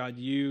things? God,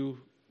 you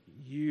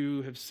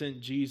have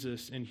sent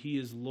Jesus and he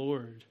is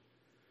Lord.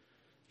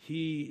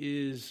 He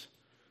is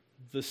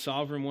the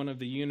sovereign one of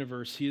the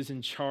universe. He is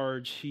in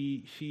charge.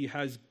 He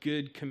has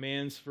good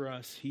commands for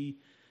us. He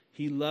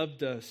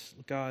loved us.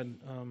 God,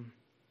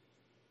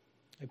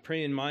 I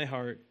pray in my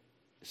heart,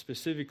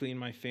 specifically in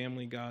my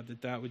family, God,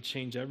 that would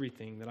change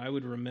everything, that I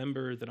would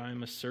remember that I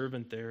am a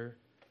servant there.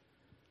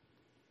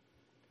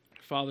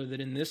 Father, that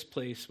in this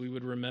place we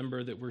would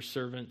remember that we're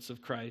servants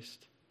of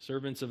Christ,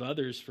 servants of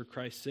others for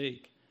Christ's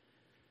sake.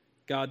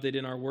 God, that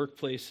in our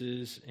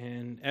workplaces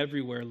and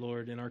everywhere,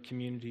 Lord, in our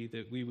community,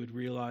 that we would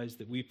realize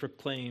that we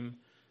proclaim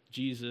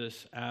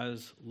Jesus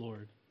as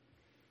Lord.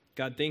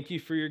 God, thank you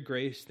for your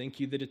grace. Thank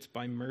you that it's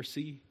by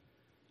mercy.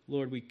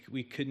 Lord,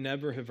 we could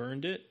never have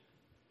earned it.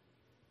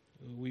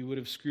 We would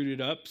have screwed it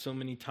up so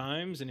many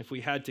times, and if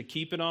we had to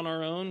keep it on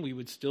our own, we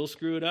would still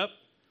screw it up.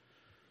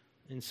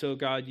 And so,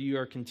 God, you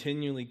are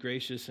continually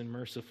gracious and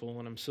merciful,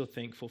 and I'm so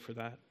thankful for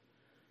that.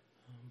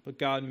 But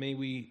God, may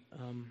we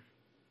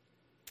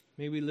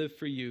live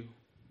for you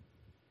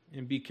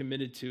and be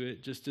committed to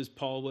it, just as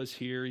Paul was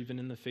here, even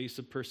in the face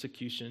of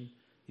persecution,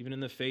 even in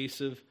the face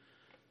of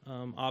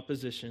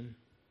opposition.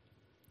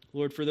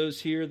 Lord, for those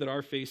here that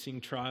are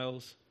facing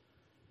trials,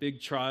 big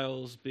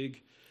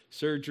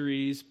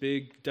surgeries,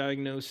 big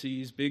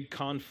diagnoses, big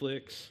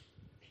conflicts,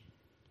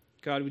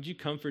 God, would you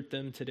comfort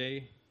them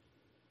today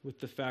with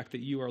the fact that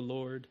you are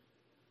Lord,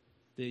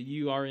 that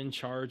you are in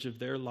charge of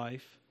their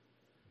life,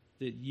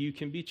 that you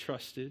can be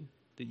trusted,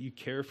 that you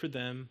care for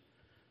them,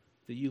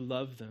 that you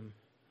love them.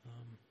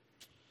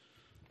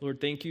 Lord,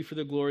 thank you for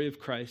the glory of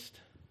Christ.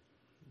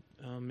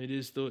 It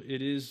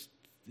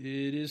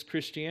is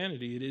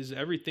Christianity. It is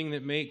everything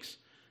that makes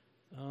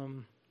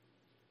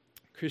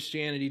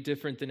Christianity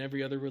different than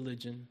every other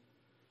religion.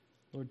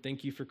 Lord,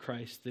 thank you for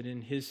Christ, that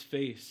in his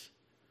face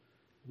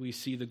we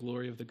see the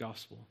glory of the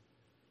gospel.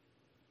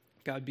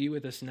 God, be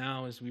with us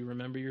now as we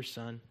remember your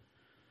Son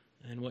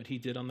and what he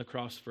did on the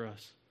cross for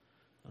us.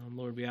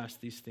 Lord, we ask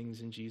these things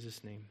in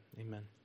Jesus' name. Amen.